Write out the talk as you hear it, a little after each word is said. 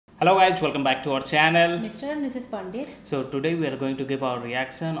Hello guys, welcome back to our channel. Mr. and Mrs. Pandit. So today we are going to give our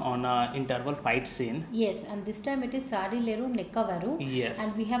reaction on a interval fight scene. Yes, and this time it is Sarileru neekevvaru. Yes.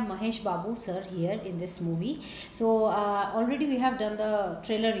 And we have Mahesh Babu sir here in this movie. So already we have done the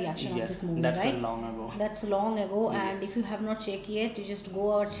trailer reaction of this movie, that's right? long ago. That's long ago, Yes. and if you have not checked yet, you just go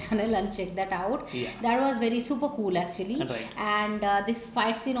our channel and check that out. Yeah. That was very super cool actually. Right. And this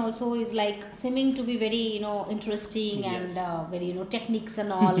fight scene also is like seeming to be very interesting Yes. and very techniques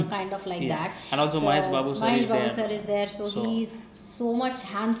and all kind of like that. And also Mahesh Babu sir is there. Sir is there, so he is so much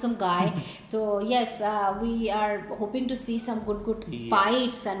handsome guy. So yes, we are hoping to see some good Yes.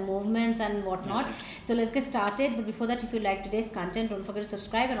 fights and movements and whatnot. Right. So let's get started. But before that, if you like today's content, don't forget to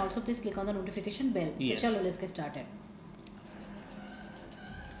subscribe and also please click on the notification bell. Yes. So chalo, let's get started.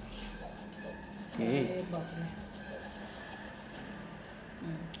 Okay. Arey baapre.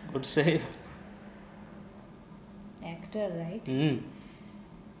 Good save. Actor, right?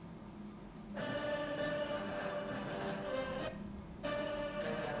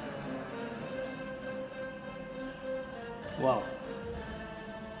 Wow.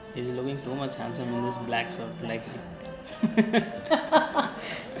 He's looking too much handsome in this black shirt. Like.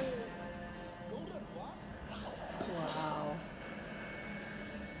 Wow.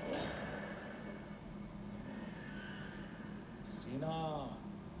 సీనా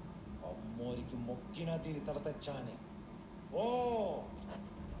అమ్మోరికి మొక్కిన దీని తల తెచ్చాని ఓ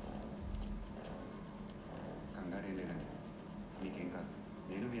కంగారేం లేదండి, మీకేం కాదు.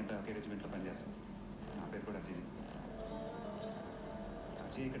 నేను మీ అబ్బాయి ఒకే రెజిమెంట్లో పనిచేస్తాను. నా పేరు కూడా అజయ్.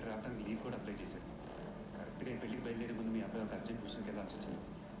 అజయ్ ఇక్కడ రావడానికి లీవ్ కూడా అప్లై చేశారు. కరెక్ట్గా ఈ పెళ్ళికి బయలుదేరే ముందు మీ అబ్బాయి ఒక అర్జెంట్ మిషన్కి వెళ్ళాల్సి వచ్చింది.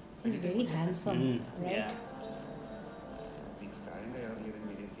 He's very handsome, right? Yeah. మీకు సాయంగా ఎవరు లేదని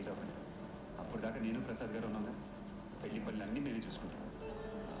మీరేం ఫీల్ అవ్వండి. అప్పుడు దాకా నేను ప్రసాద్ గారు ఉన్నాగా. పెళ్లి పనులు అన్నీ మేమే చూసుకుంటాం.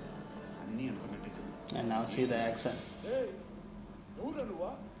 అన్నీ అనుకున్నట్టే చూడు. And now see the action. ఎవరు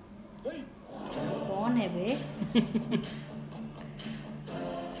నువ్వా कौन है बे?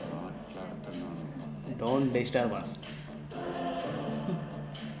 మాట్లాడుతున్నాను. Don't disturb us.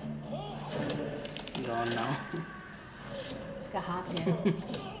 Gone now. इसका हाथ है.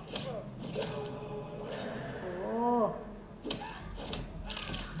 Oh,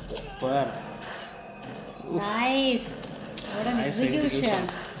 Per. nice. What an Nice execution. execution.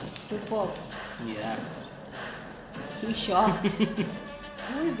 Superb. Yeah. He shot.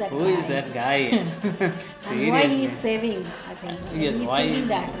 Who is that Who guy? is that guy? And why he is saving, I think. Yes, He is why thinking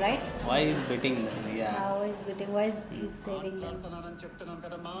is- that, right? Why is beating them? Yeah. How is beating? Why is he saving them? మాట్లాడుతున్నానని చెప్తున్నాను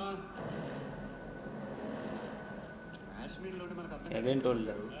కదమ్మా. కాశ్మీర్లోని మనకు అర్థం Again told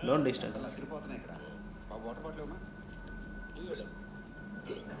her, don't disturb కాదు. us. అదిరిపోతున్నాయి ఇక్కడ. Water bottle అమ్మా.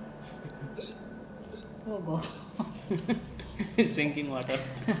 Oh God. He's drinking water.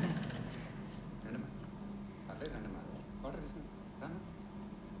 రండమ్మా, పర్లేదు రండమ్మా, వాటర్ తీసుకుని రామ్మా.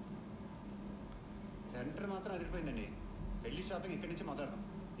 సెంటర్ మాత్రం అదిరిపోయిందండి. పెళ్లి షాపింగ్ ఇక్కడి నుంచి మొదలెడదాం.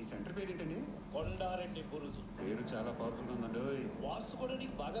 ఈ సెంటర్ పేరు ఏంటండి? కొండారెడ్డి బురుజు పేరు చాలా పవర్ఫుల్ ఉందండి. వాస్తు కూడా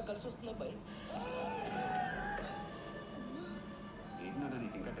నీకు బాగా కలిసి వస్తుంది అబ్బాయి. ఏంటి నాన్న,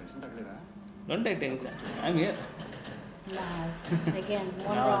 నీకు ఇంకా tension తగ్గలేదా? Don't take tension. I'm here. Now, again,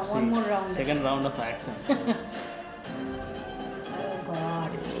 Now see, one more round. Second round of action. Oh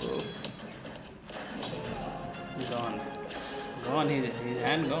God. Gone. Gone. His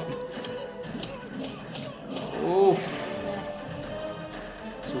hand gone. Oof. Yes.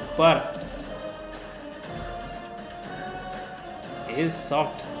 Super. He is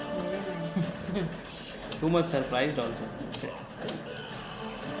soft. Very nice. Too much surprised also.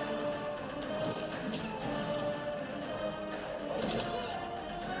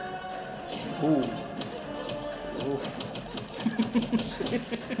 Ooh. Oof.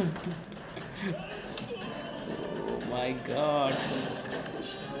 Oh my God.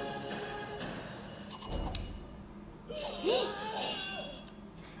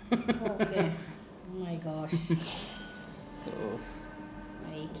 Okay. Oh my gosh. Oh,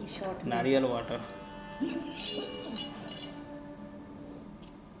 एक ही shot में. Nariyal water.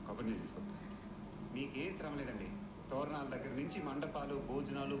 కొబ్బరి నీళ్ళు తీసుకో. మీకేం శ్రమ లేదండి. తోరణాల దగ్గర నుంచి మండపాలు,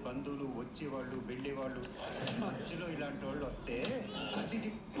 భోజనాలు, బంధువులు, వచ్చేవాళ్ళు, వెళ్ళేవాళ్ళు, మధ్యలో ఇలాంటి వాళ్ళు వస్తే అతిథి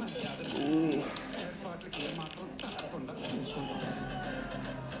మర్యాదలు ఏర్పాట్లకి ఏమాత్రం తప్పకుండా చూసుకుంటాం.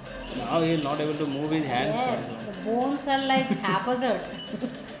 Now he is not able to move his hands. Yes, also. the bones are like haphazard.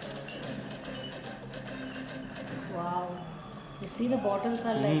 Wow. You see the bottles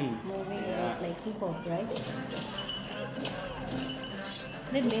are like moving. Yeah. It's like superb, right?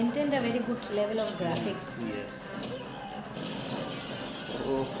 They maintained a very good level of graphics. Yes.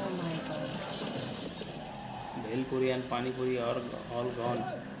 Oh, Oh my God. Bhel puri and pani puri are all gone.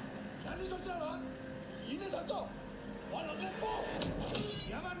 ఈయన చచ్చారా? ఈయన చచ్చావు. వాళ్ళు వదిలేపో.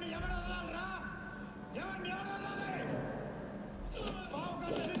 ఎవరిని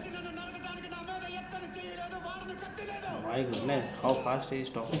goodness, how fast he is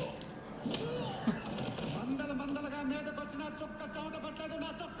talking. మందలుగా మీదకొచ్చిన చొక్క చెమట పట్టలేదు, నా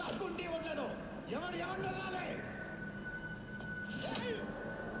చొక్క గుండి ఉండలేదు. ఎవరు వెళ్ళాలి?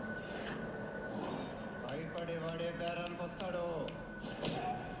 భయపడేవాడే బేరానికి వస్తాడు.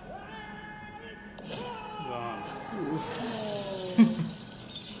 Gone.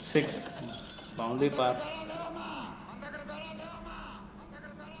 6. Boundary pass.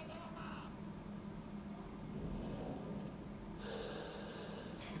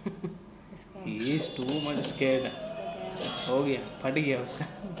 He is too much scared. हो गया, फट गया उसका.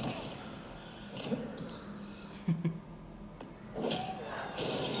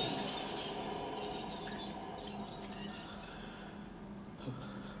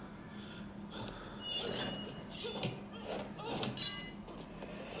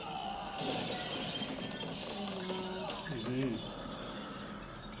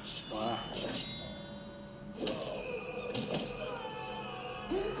 वाह.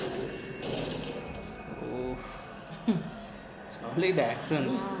 Oh. Solid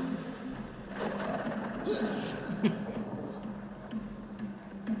accents.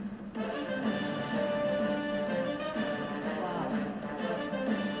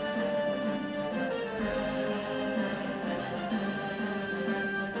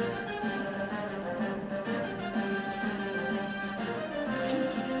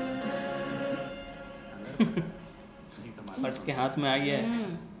 फट के हाथ में आ गया है.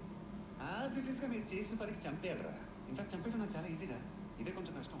 యాజ్ ఇట్ ఈస్గా మీరు చేసిన పనికి చంపేయాలరా. ఇన్ఫాక్ట్ చంపేయడం నాకు చాలా ఈజీరా, ఇదే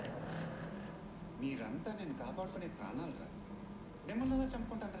కొంచెం కష్టం. మీరంతా నేను కాపాడుకునే ప్రాణాలరా, మిమ్మల్ని అలా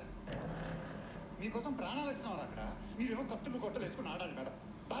చంపుకుంటానరా. మీకోసం ప్రాణాలు ఇస్తున్నారు అక్కడ, మీరేమో కత్తులు గొట్టలు వేసుకుని ఆడాలి కదా,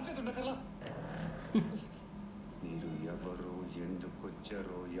 బాధ్యత ఉండకల్లా. మీరు ఎవరు, ఎందుకు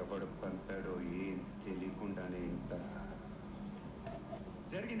వచ్చారో, ఎవడు పంపాడో ఏం తెలియకుండానే ఇంత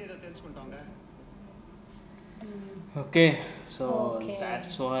జరిగింది ఏదో తెలుసుకుంటాంగా. Okay, so Okay. that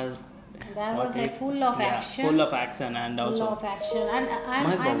was like full of action. Full of action and Full also of action, and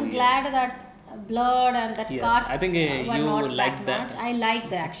Mahesh I'm Babu, glad that blood and that Yes, cuts I think, were you not liked that that. much. I like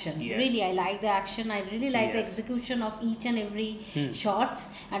the action. Yes. Really, I like the action. I really like the Yes. execution of each and every shots,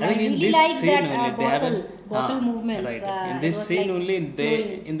 and I I think in really this like scene that only they bottle haven't- movements. Right. In it this was scene like only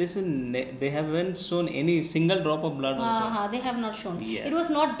flowing. in this scene they haven't shown any single drop of blood also. They have not shown. Yes. It was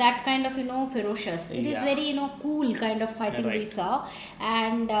not that kind of ferocious. It is Yeah. very cool kind of fighting we Right. saw,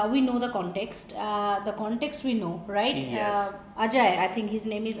 and we know the context. The context we know, right? Yes. Ajay, I think his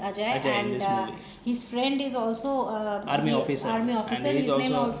name is Ajay, Ajay in and this movie. his friend is also Army officer. Army And officer. he is His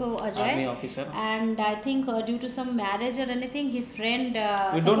name also also Ajay. Army officer. And I think due to some marriage or anything, his friend We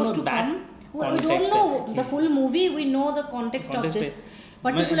don't supposed know to that come. We don't context. know the full movie. We know the context of this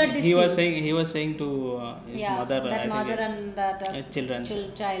particular this he scene. was saying to his mother, that I mother think, and that children.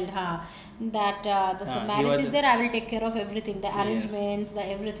 child, that the he marriage was- is there. I will take care of everything, the arrangements, the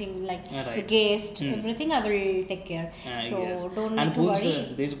everything, like Right. the guest, everything. I will take care. So Yes. don't And need to goons, worry.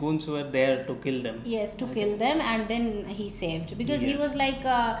 these goons were there to kill them. Yes, to kill them, and then he saved, because he Yes. was like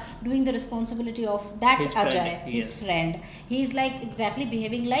doing the responsibility of that His friend, Ajay, his yes. friend. He is like exactly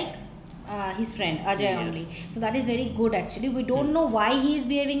behaving like his friend Ajay Yes. only. So that is very good actually. We don't know why he is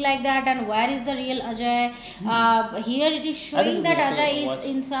behaving like that and where is the real Ajay. Here it is showing think that we have to Ajay is watch.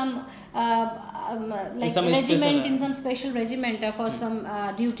 in some like some regiment, special, in some special regiment for some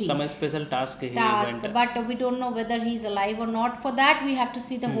duty. Some special task he Task, went. but we don't know whether he's alive or not. For that we have to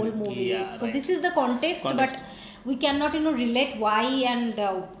see the whole movie. Yeah, So right. this is the context, Context. but we cannot relate why and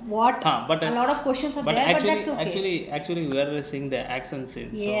what. But a lot of questions are but there, actually, but that's okay. actually we are seeing the action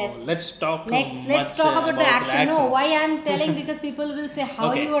scenes. Yes. So let's talk. Let's talk about the action. No, why I'm telling, because people will say how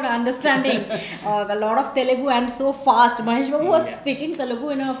Okay. you are understanding a lot of Telugu and so fast. Mahesh Babu was Yeah. speaking Telugu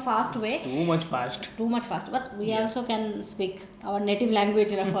in a fast way. Too much fast. Too much fast, but we also can speak our native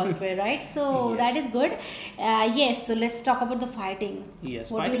language in a fast way, right? So Yes. that is good. Yes, so let's talk about the fighting. Yes,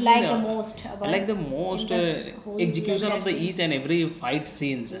 What do fighting you like scene, the most about I like the most in this whole execution of the scene? each and every fight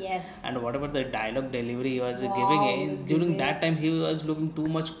scenes. Yes. And whatever the dialogue delivery he was Wow, giving, he was during giving. that time he was looking too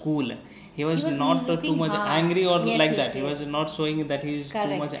much cool. He was was not too looking much hard. angry or Yes, like yes, that. He yes. was not showing that he is too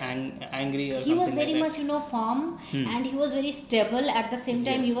Correct. much angry or He something was very like much firm, and he was very stable. At the same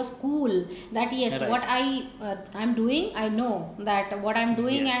time, he Yes. was cool. That yes, Right. what I'm doing, I know that what I'm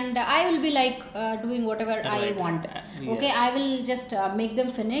doing, Yes. and I will be like doing whatever I Right. want. Okay, Yes. I will just make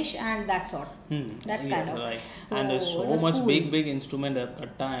them finish, and that's all. That's kind Yes, of right. So and it so was much cool. big instrument,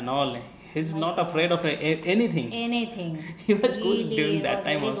 katta and all. He's not afraid of anything. Anything. He was cool Really, during it that was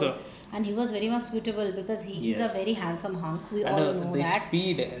time very also. good. and he was very much suitable because he is a Yes. very handsome hunk. We And all know the that.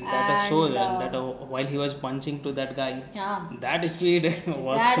 speed that I saw, And, that while he was punching to that guy, yeah, that speed was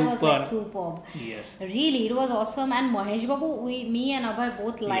that super. was like superb. Yes. Really, it was awesome. And Mahesh Babu, me and Abhay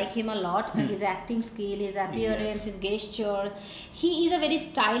both like Yes. him a lot. His acting skill, his appearance, Yes. his gesture. He is a very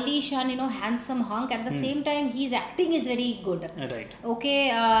stylish and handsome hunk. At the same time, his acting is very good. Right. Okay,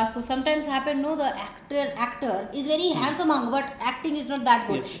 so sometimes happen, no, the actor is very handsome hunk, but acting is not that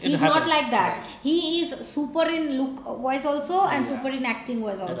good. Yes, it He's not happens. like that. Right. He is super in look wise also and Yeah. super in acting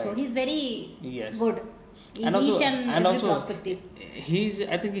wise also. Right. He's very Yes. good in And also, each and every also, perspective.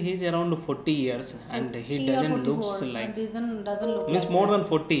 I think he's around 40 years, and he 40 or doesn't looks 44, like, and doesn't look means like more that. than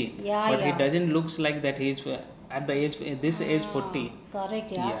 40. Yeah, but he yeah. doesn't looks like that. He's at the age, this age 40.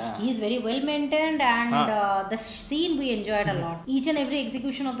 Correct, yeah. Yeah. He's very well maintained, and Huh. the scene we enjoyed a lot. Each and every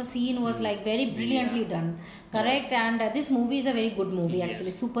execution of the scene was like very brilliantly done. Correct, and this movie is a very good movie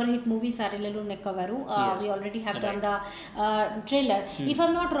actually. Yes. Super hit movie, Sarileru, neekevvaru. Yes. We already have done Right. the trailer. If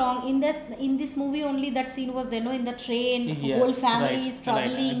I'm not wrong, in this movie only that scene was there, no, in the train, Yes, whole family right, is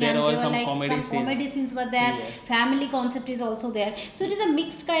traveling, right. There and was there were some like comedy some comedy scenes. scenes were there. Yes. Family concept is also there, so it is a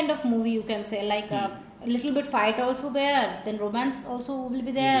mixed kind of movie, you can say, like a little bit fight also there, then romance also will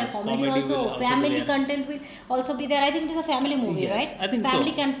be there, Yes, comedy comedy also, will also be family there. content will also be there. I think it is a family movie, Yes, right? I think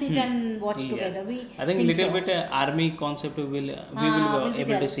family so. can sit and watch Yes. together. I think little so. bit army concept we will will be be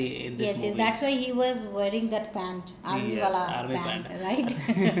able there. to see in this yes, movie. Yes, that's why he was wearing that pant, army Yes, wala army pant, pant. right?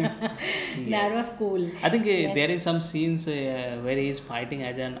 That Yes. was cool. I think Yes. there is some scenes where he is fighting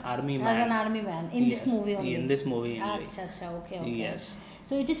as an army man. As an army man in this Yes, movie only. in this movie only. Acha, acha, okay. Yes.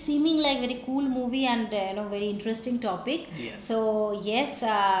 So it is seeming like very cool movie and very interesting topic. Yes. So yes,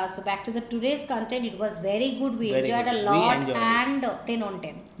 so back to the today's content. It was very good. We Very enjoyed good. a We lot enjoyed it. and 10 on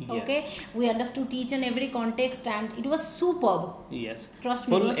 10. Yes. Okay, we understood each and every context and it was superb. Yes. Trust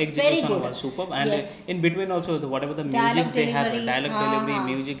me, Full it was very execution good. was superb, and Yes. in between also whatever the music Dialogue they have, delivery, dialogue delivery,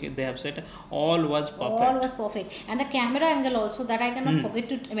 music they have set, all was perfect. All was perfect, and the camera angle also that I cannot forget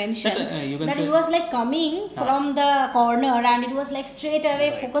to mention That, you can that say- it was like coming from the corner and it was like straight away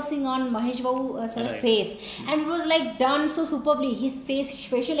Right. focusing on Mahesh Babu sir's Right. face, and it was like done so superbly. His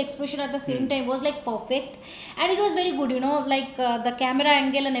facial expression at the same time was like perfect, and it was very good. Like the camera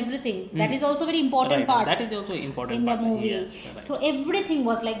angle and everything. That is also very important Right. part. That is also important In the part. movie, Yes, right. so everything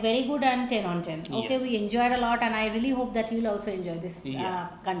was like very good and 10 on 10. Okay, Yes. we enjoyed a lot, and I really hope that you'll also enjoy this Yeah.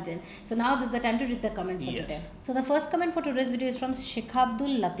 content. So now this is the time to read the comments for Yes. today. So the first comment for today's video is from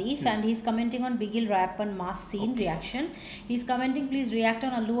Shikhabdul Latif, and he's commenting on Bigil Rayappan mass scene reaction. He's commenting, please react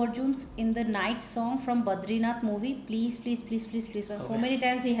on Allu Arjun's In the Night song from Badrinath movie. Please, please, please, please, please. So many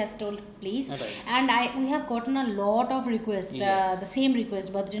times he has told please, Right. and we have gotten a lot of requests. Yes. The same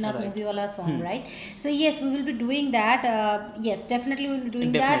request, Badrinath Right. movie wala song, right? So yes, we will be doing that. Yes, definitely we will be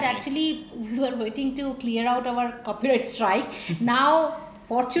doing that. Definitely. Actually, we were waiting to clear out our copyright strike. Now,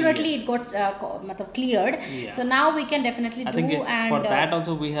 fortunately, it got cleared. Yeah. So now we can definitely I do. think And for that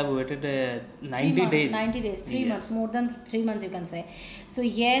also we have waited 90 days. 90 days, 3 Yes. months, more than 3 months, you can say. So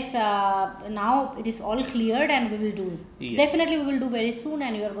yes, now it is all cleared, and we will do. Yes. Definitely, we will do very soon,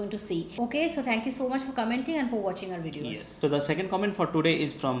 and you are going to see. Okay, so thank you so much for commenting and for watching our videos. Yes. So the second comment for today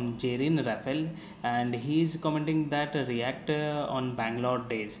is from Jerin Raphael, and he is commenting that react on Bangalore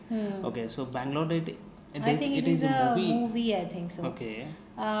Days. Okay, so Bangalore Days. I think it is a movie. I think so. Okay.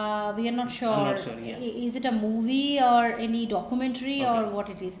 We are not sure. I'm not sure, yeah. Is it a movie or any documentary or Okay. what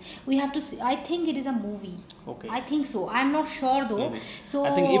it is? We have to see. I think it is a movie. Okay. I think so. I'm not sure though. Maybe. So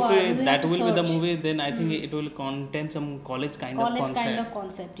I think if we have that to will be the search. movie, then I think it will contain some college kind of College concept. kind of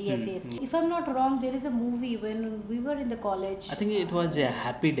concept. Yes, yes. If I'm not wrong, there is a movie when we were in the college. I think it was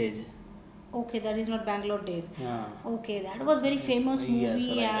Happy Days. Okay, that is not Bangalore Days. Yeah. Okay, that was very famous movie, Yes,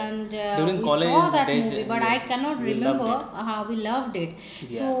 right, right. and During we college saw that days, movie, but yes, I cannot we loved remember. We loved it.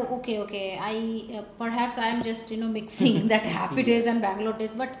 So Yeah. okay. I perhaps I am just mixing that Happy Days and Bangalore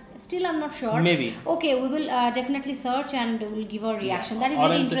Days, but still I'm not sure. Maybe. Okay, we will definitely search and we will give our reaction. That is Or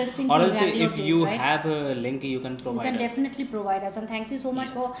very else- interesting. Or thing, else Bangalore if Days, you right? have a link, you can You provide can us. definitely provide us, and thank you so much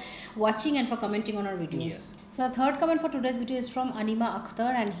Yes. for watching and for commenting on our videos. Yes. So the third comment for today's video is from Anima Akhtar,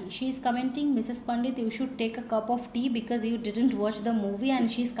 and she is commenting, Mrs. Pandit, you should take a cup of tea because you didn't watch the movie, and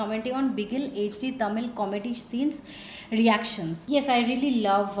she is commenting on Bigil HD Tamil comedy scenes reactions. Yes, I really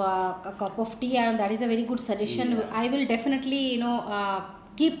love a cup of tea, and that is a very good suggestion. Yeah. I will definitely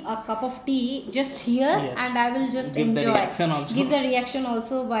keep a cup of tea just here, Yes. and I will just Give the enjoy. reaction also. Give the reaction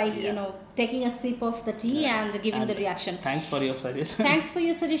also by Yeah. taking a sip of the tea and giving the And reaction. Thanks for your suggestion. Thanks for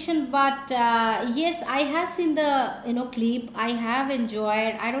your suggestion, but yes, I have seen the clip. I have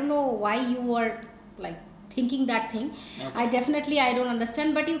enjoyed. I don't know why you were like thinking that thing. I don't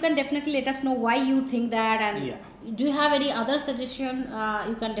understand, but you can definitely let us know why you think that, and Yeah. do you have any other suggestion?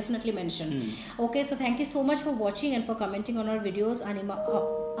 You can definitely mention. Okay, so thank you so much for watching and for commenting on our videos,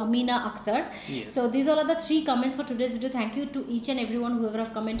 Amina Akhtar. Yes. So these all are the 3 comments for today's video. Thank you to each and everyone whoever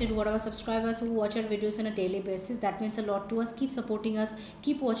have commented, whatever subscribers who watch our videos on a daily basis. That means a lot to us. Keep supporting us,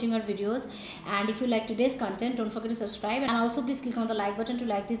 keep watching our videos, and if you like today's content, don't forget to subscribe, and also please click on the like button to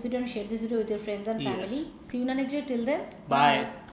like this video and share this video with your friends and Yes. family. See you in the next video. Till then, Bye.